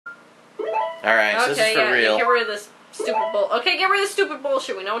Alright, so this is for real. Get rid of this stupid bull. Okay, get rid of this stupid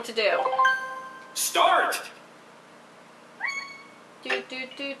bullshit. We know what to do. Start!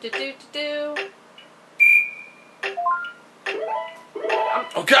 Do.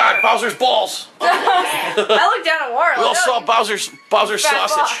 Oh god, Bowser's balls! I looked down at Wario. We all saw Bowser's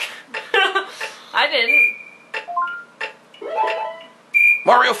sausage. I didn't.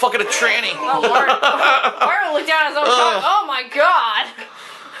 Mario fucking a tranny. Oh, Wario looked down at his own cock. Oh my god!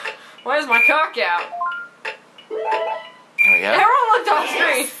 Why is my cock out? There we go. Everyone looked off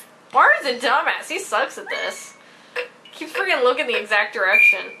screen. Mario's a dumbass. He sucks at this. Keeps freaking looking the exact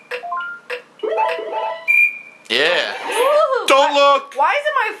direction. Yeah. Woo! Don't look! Why is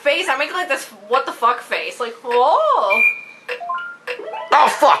it my face? I make like this what the fuck face. Like, whoa. Oh,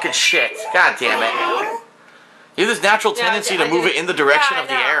 fucking shit. God damn it. You have this natural tendency to move it in the direction of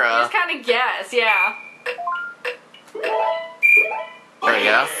the arrow. You just kind of guess, yeah. There we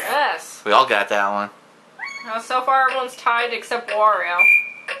go. Yes. We all got that one. So far, everyone's tied except Wario.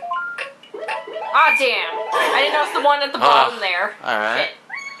 Ah, damn. I didn't notice the one at the bottom there. Alright.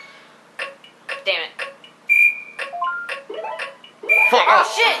 Damn it. Oh,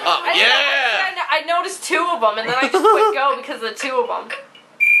 shit! I noticed two of them, and then I just quit go because of the two of them.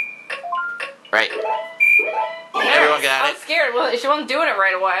 Right. Everyone got I was scared. Well, she wasn't doing it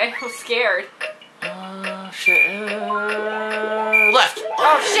right away. I was scared. Shit. Left.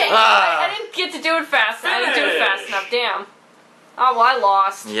 Oh, shit. I didn't get to do it fast. I didn't do it fast enough. Damn. Oh, well, I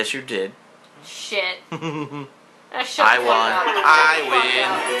lost. Yes, you did. Shit. I won. I win.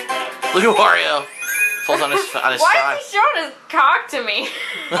 Look at Wario. Falls on his Why side. is he showing his cock to me?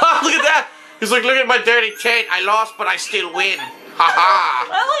 Look at that. He's like, look at my dirty taint. I lost, but I still win. Ha ha.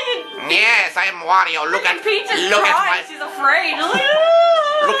 Yes, I am Wario. Look at Peach is my. crying. She's afraid.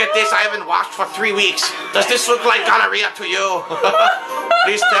 Look at this. I haven't washed for 3 weeks. Does this look like gonorrhea to you?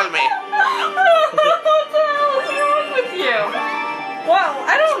 Please tell me. What's wrong with you? Well,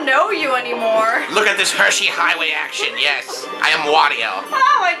 I don't know you anymore. Look at this Hershey Highway action. Yes, I am Wario.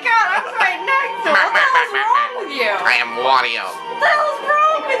 Oh my god, I'm right next to him. What the hell's wrong with you? I am Wario. What the hell's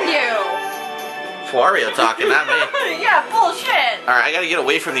wrong with you? It's Wario talking, not me. Yeah, bullshit. Alright, I gotta get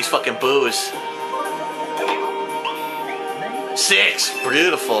away from these fucking boos. 6.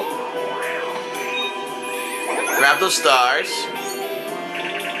 Beautiful. Grab those stars.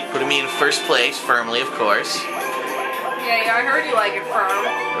 Putting me in first place, firmly, of course. Yeah, I heard you like it firm.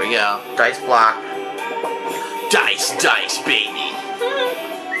 There we go. Dice block. Dice, baby.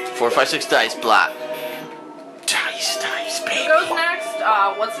 4, 5, 6 dice block. Dice, baby. Who goes next?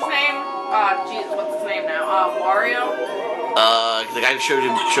 What's his name? Jesus, what's his name now? Wario? The guy who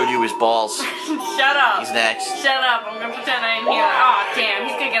showed you his balls. Shut up. He's next. Shut up. I'm gonna pretend I didn't hear that. Aw, damn.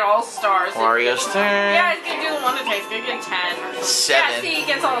 He's gonna get all stars. Wario's turn. Yeah, he's gonna do the one that takes. He's gonna get 10 or something. 7. Yeah, see, he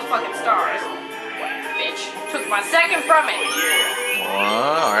gets all those fucking stars. Bitch. Took my second from it.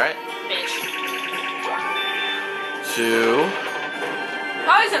 Alright. Bitch. 2.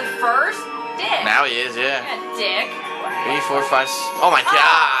 Oh, he's in first? Dick. Now he is, yeah. Yeah, dick. 3, 4, 5. Oh my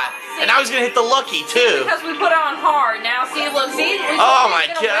god. And now he's gonna hit the lucky too. Because we put it on hard. Now see, look, see? Oh my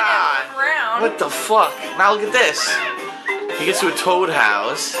god. What the fuck? Now look at this. He gets to a toad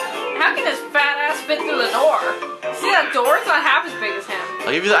house. How can his fat ass fit through the door? See that door? It's not half as big as him.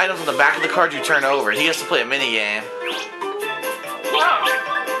 I'll give you the items on the back of the card you turn over. He has to play a mini game. Oh.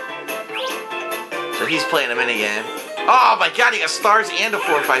 So he's playing a mini game. Oh my god, he got stars and a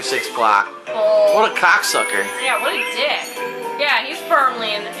 4, 5, 6 block. Oh. What a cocksucker. Yeah, what a dick. Yeah, he's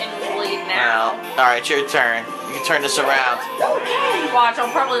firmly in the lead now. Well, alright, your turn. You can turn this around. Watch,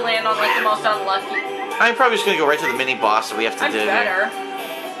 I'll probably land on like the most unlucky. I'm probably just gonna go right to the mini boss that we have to do. Better.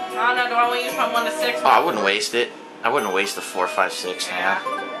 Oh no, do I want to use my 1 to 6? Oh, I wouldn't waste it. I wouldn't waste the 4, 5, 6 now.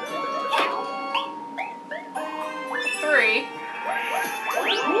 3.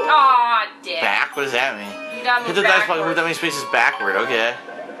 Aw, dick. Back? What does that mean? You got me Hit the dice block, move that many spaces backward, okay.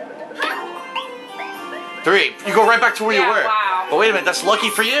 3. You go right back to where you were. Wow. But wait a minute, that's lucky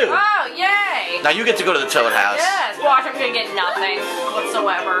for you. Oh, yay! Now you get to go to the Toad House. Yes, watch, I'm gonna get nothing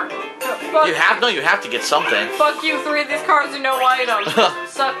whatsoever. You have to get something. Fuck you, 3 of these cards are no items.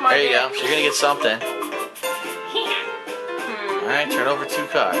 Suck my There you dick. go, so you're gonna get something. Alright, turn over 2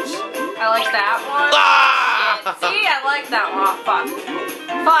 cards. I like that one. Ah! Shit. See, I like that one. Oh, fuck.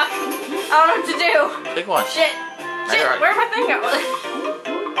 Fuck. I don't know what to do. Pick one. Shit. Shit, where'd my thing go?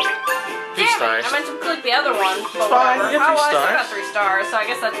 3 stars. I meant to click the other one. But fine, whatever. you get 3 I still stars. got 3 stars, so I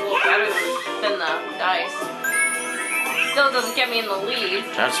guess that's a little better than the dice. Still doesn't get me in the lead.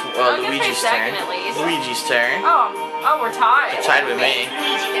 That's I'll get Luigi's second turn. at least. Luigi's turn. Oh, we're tied. You're tied with me.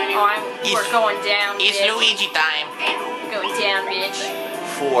 Oh, we're going down, It's bitch. Luigi time. Going down, bitch.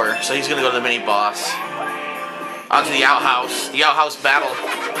 4, so he's gonna go to the mini boss. On to the outhouse. The outhouse battle.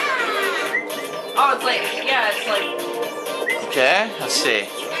 Oh, it's like, yeah, it's like... Okay, let's see.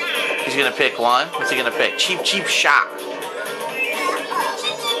 He's gonna pick one. What's he gonna pick? Cheap shot.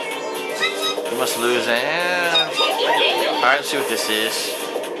 He must lose it. Alright, let's see what this is.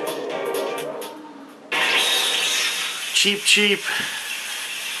 Cheap.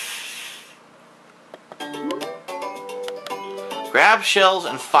 Grab shells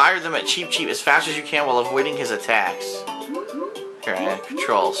and fire them at Cheap as fast as you can while avoiding his attacks. Here, I have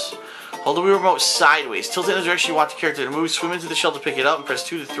controls. Hold the Wii remote sideways. Tilt it in the direction you want the character to move. Swim into the shell to pick it up and press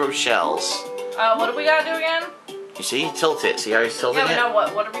 2 to throw shells. What do we gotta do again? You see? Tilt it. See how he's tilting it? Yeah,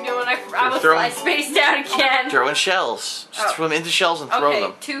 but no, what are we doing? I spaced out again. Throwing shells. Just throw them into shells and throw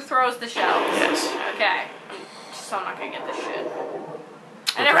them. 2 throws the shells. Yes. Okay. So I'm not gonna get this shit.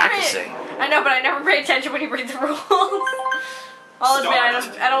 We're practicing. I know, but I never pay attention when you read the rules. I'll admit,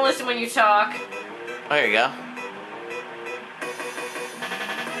 I don't listen when you talk. Oh, there you go.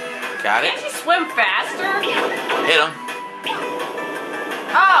 Got it. Can't you swim faster? Hit him.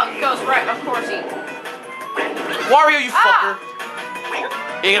 Oh, he goes right. Of course he. Wario, you fucker!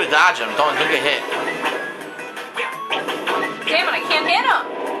 You gotta dodge him. Don't get hit. Damn it! I can't hit him.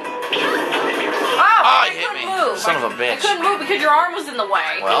 Oh, he hit me. Move. Son of a bitch. I couldn't move because your arm was in the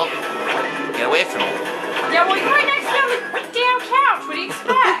way. Well, get away from me. Yeah, well, you're right next to the damn couch. What do you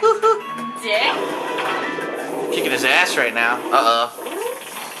expect? Dick. Kicking his ass right now. Uh-oh.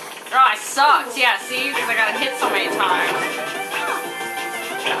 Oh, I sucked. Yeah, see? Because I got hit so many times.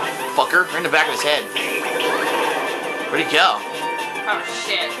 Fucker. Right in the back of his head. Where'd he go? Oh,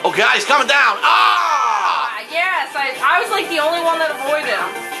 shit. Oh, God, he's coming down. Ah! Yes, I was like the only one that avoided him.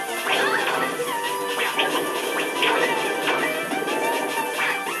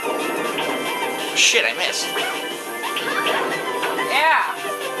 Shit, I missed. Yeah.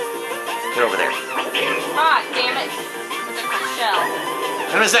 Get over there. Ah, damn it. It's a shell.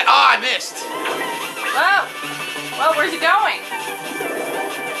 I'm gonna say, oh, I missed. Oh. Well, where's he going?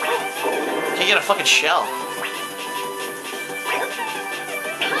 Can't get a fucking shell.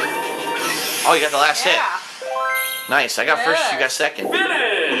 Oh, you got the last hit. Nice. I got first, you got second.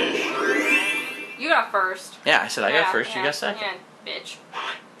 Finish! You got first. Yeah, I said I got first, you got second. Yeah, bitch.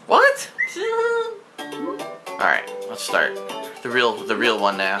 What? Alright, let's start. The real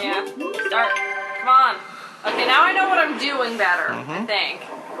one now. Yeah. Start. Come on. Okay, now I know what I'm doing better, I think.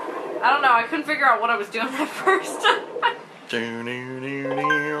 I don't know, I couldn't figure out what I was doing at first. I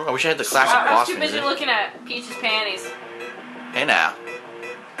wish I had the classic I boss was too busy music. looking at Peach's panties. Hey now.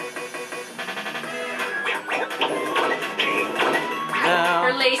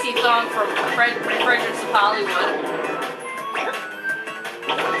 Her lacy thong from Fredericks of Hollywood.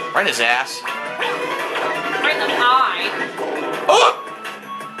 Right in his ass. Right in the eye. Oh!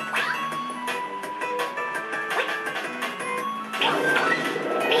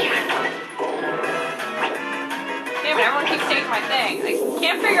 Damn it, everyone keeps taking my thing. I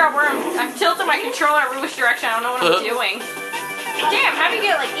can't figure out where I'm tilting my controller every which direction. I don't know what I'm doing. Damn, how do you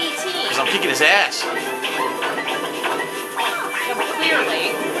get like 18? Because I'm kicking his ass. Yeah, but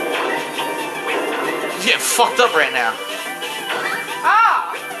clearly. He's getting fucked up right now. Ah!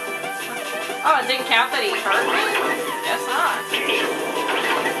 Oh, it didn't count that he hurt me? Guess not.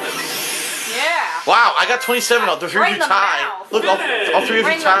 Yeah. Wow, I got 27 on the three of you tied. Look, all three of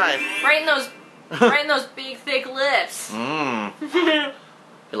you tied. Right in those big thick lips. Mmm.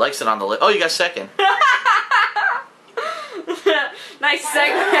 He likes it on the lip. Oh, you got second. Nice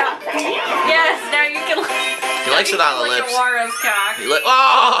segment. Yes, now you can. He likes it on the lips. Wario's cock.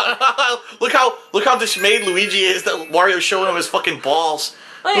 Oh! look how dismayed Luigi is that Wario's showing him his fucking balls.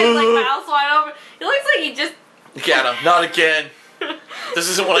 Look, his like mouth's wide open. He looks like he just. Get him. Not again. This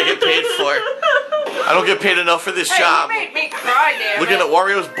isn't what I get paid for. I don't get paid enough for this job. You made me cry, damn Looking at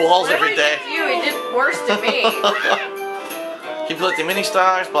Wario's balls every day. You, it did worse to me. Keep collecting mini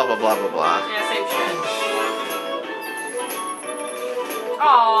stars, blah blah blah blah blah. Yeah, same shit.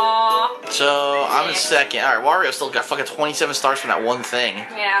 Aww. So I'm in second. Alright, Wario still got fucking 27 stars from that one thing.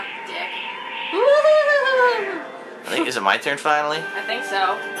 Yeah, dick. I think, is it my turn finally? I think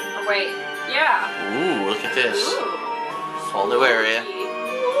so. Or wait, yeah. Ooh, look at this. Ooh. Whole new area.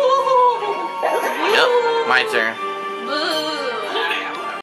 Yep, my turn. Boo.